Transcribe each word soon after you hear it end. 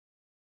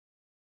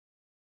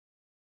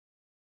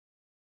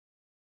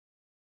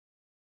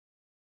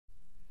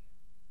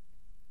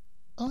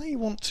I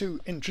want to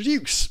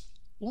introduce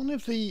one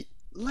of the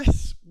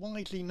less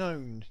widely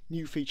known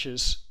new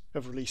features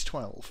of Release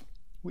 12,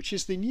 which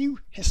is the new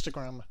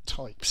histogram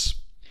types.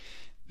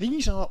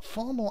 These are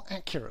far more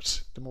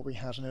accurate than what we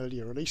had in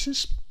earlier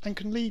releases and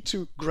can lead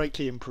to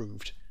greatly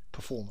improved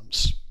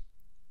performance.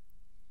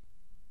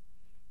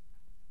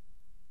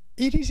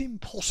 It is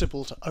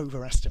impossible to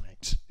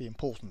overestimate the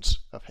importance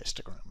of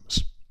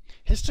histograms.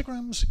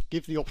 Histograms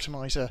give the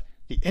optimizer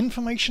the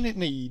information it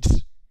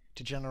needs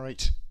to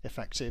generate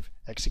effective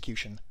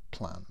execution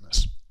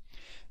plans.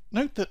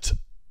 Note that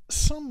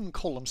some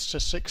column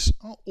statistics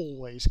are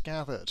always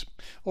gathered.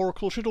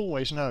 Oracle should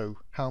always know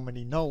how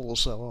many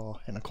nulls there are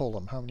in a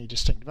column, how many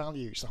distinct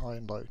values,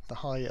 the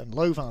high and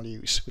low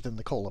values within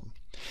the column.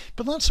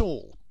 But that's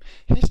all.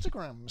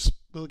 Histograms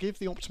will give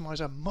the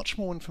optimizer much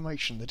more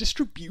information, the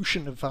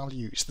distribution of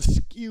values, the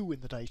skew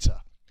in the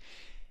data.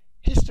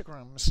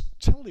 Histograms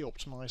tell the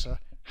optimizer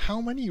how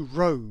many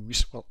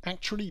rows will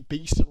actually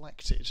be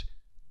selected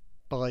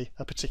by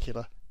a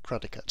particular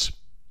predicate.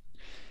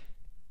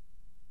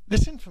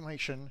 This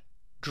information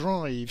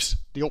drives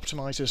the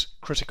optimizer's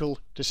critical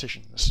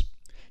decisions.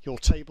 Your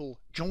table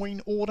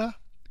join order,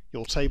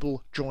 your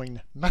table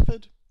join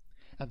method,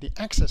 and the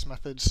access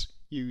methods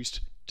used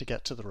to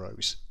get to the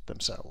rows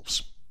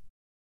themselves.